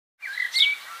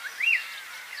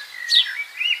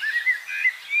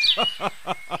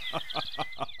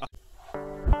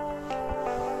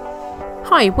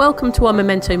Hi, welcome to our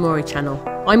Memento Mori channel.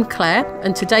 I'm Claire,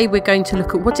 and today we're going to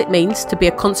look at what it means to be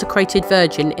a consecrated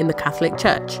virgin in the Catholic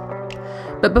Church.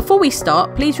 But before we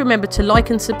start, please remember to like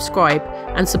and subscribe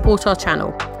and support our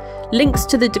channel. Links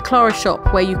to the Declara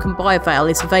shop where you can buy a veil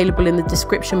is available in the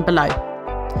description below.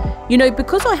 You know,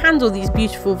 because I handle these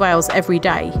beautiful veils every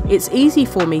day, it's easy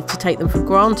for me to take them for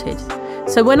granted.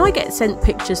 So when I get sent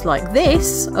pictures like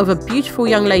this of a beautiful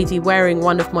young lady wearing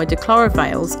one of my Declara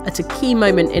veils at a key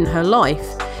moment in her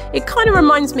life, it kind of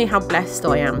reminds me how blessed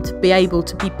I am to be able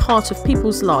to be part of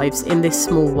people's lives in this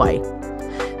small way.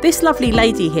 This lovely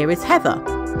lady here is Heather.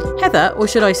 Heather, or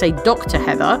should I say Dr.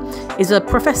 Heather, is a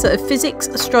professor of physics,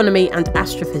 astronomy and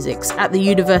astrophysics at the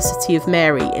University of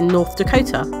Mary in North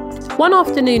Dakota. One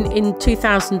afternoon in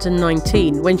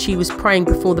 2019, when she was praying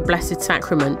before the Blessed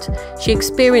Sacrament, she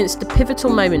experienced a pivotal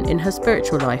moment in her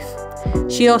spiritual life.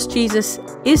 She asked Jesus,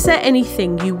 "Is there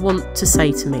anything you want to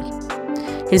say to me?"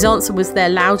 His answer was there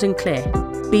loud and clear,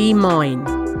 "Be mine."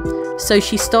 So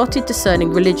she started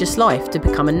discerning religious life to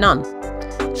become a nun.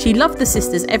 She loved the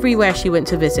sisters everywhere she went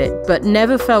to visit, but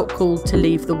never felt called to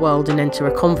leave the world and enter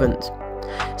a convent.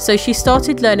 So she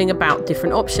started learning about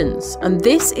different options, and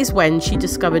this is when she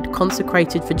discovered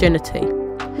consecrated virginity.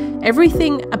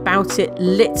 Everything about it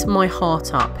lit my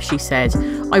heart up, she said.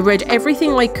 I read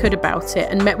everything I could about it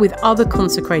and met with other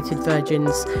consecrated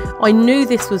virgins. I knew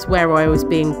this was where I was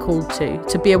being called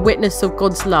to be a witness of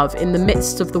God's love in the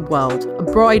midst of the world, a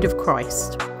bride of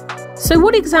Christ. So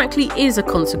what exactly is a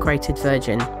consecrated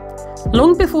virgin?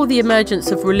 Long before the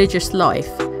emergence of religious life,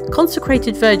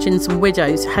 consecrated virgins and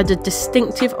widows had a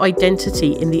distinctive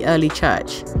identity in the early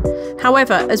church.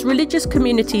 However, as religious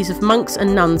communities of monks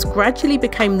and nuns gradually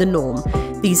became the norm,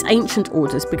 these ancient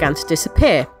orders began to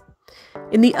disappear.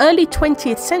 In the early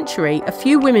 20th century, a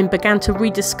few women began to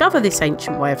rediscover this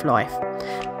ancient way of life,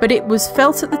 but it was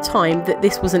felt at the time that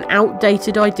this was an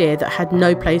outdated idea that had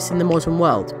no place in the modern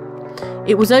world.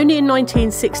 It was only in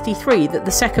 1963 that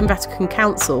the Second Vatican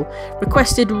Council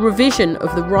requested a revision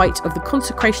of the rite of the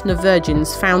consecration of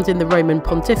virgins found in the Roman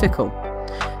Pontifical.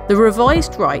 The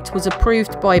revised rite was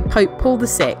approved by Pope Paul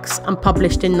VI and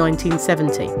published in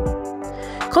 1970.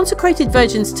 Consecrated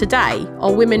virgins today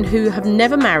are women who have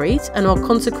never married and are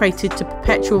consecrated to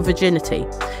perpetual virginity,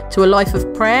 to a life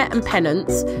of prayer and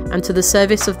penance, and to the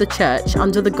service of the Church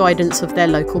under the guidance of their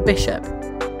local bishop.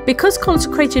 Because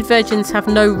consecrated virgins have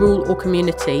no rule or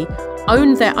community,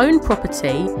 own their own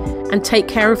property and take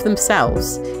care of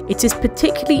themselves, it is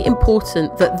particularly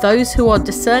important that those who are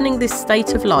discerning this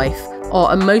state of life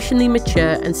are emotionally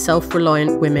mature and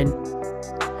self-reliant women.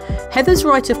 Heather's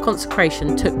rite of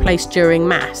consecration took place during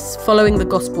Mass, following the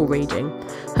Gospel reading.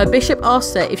 Her bishop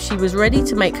asked her if she was ready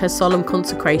to make her solemn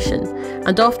consecration,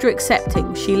 and after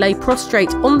accepting, she lay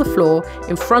prostrate on the floor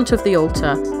in front of the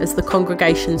altar as the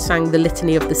congregation sang the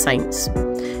Litany of the Saints.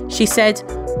 She said,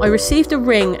 "I received a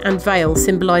ring and veil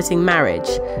symbolising marriage,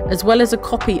 as well as a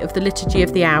copy of the Liturgy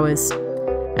of the Hours.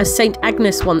 As St.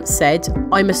 Agnes once said,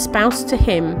 I'm espoused to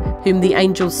him whom the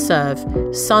angels serve.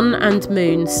 Sun and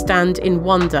moon stand in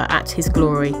wonder at his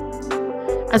glory."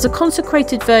 As a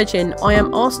consecrated virgin, I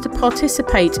am asked to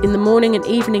participate in the morning and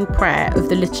evening prayer of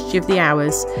the Liturgy of the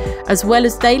Hours, as well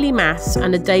as daily Mass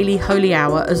and a daily Holy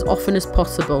Hour as often as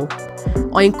possible.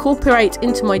 I incorporate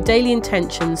into my daily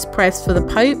intentions prayers for the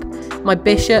Pope, my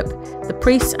bishop, the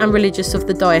priests and religious of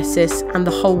the diocese, and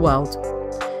the whole world.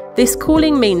 This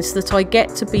calling means that I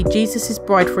get to be Jesus'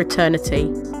 bride for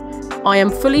eternity. I am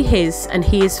fully his and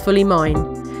he is fully mine,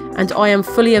 and I am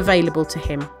fully available to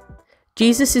him.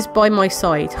 Jesus is by my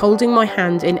side, holding my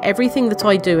hand in everything that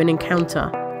I do and encounter.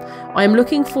 I am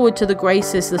looking forward to the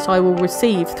graces that I will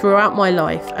receive throughout my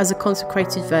life as a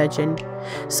consecrated virgin,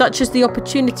 such as the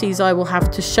opportunities I will have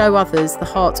to show others the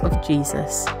heart of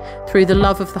Jesus, through the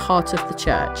love of the heart of the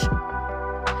Church.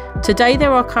 Today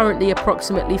there are currently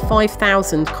approximately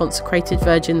 5,000 consecrated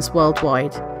virgins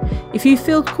worldwide. If you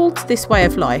feel called to this way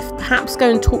of life, perhaps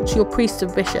go and talk to your priest or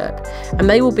bishop, and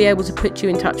they will be able to put you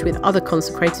in touch with other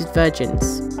consecrated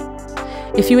virgins.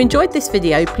 If you enjoyed this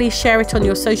video, please share it on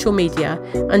your social media,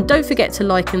 and don't forget to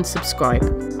like and subscribe.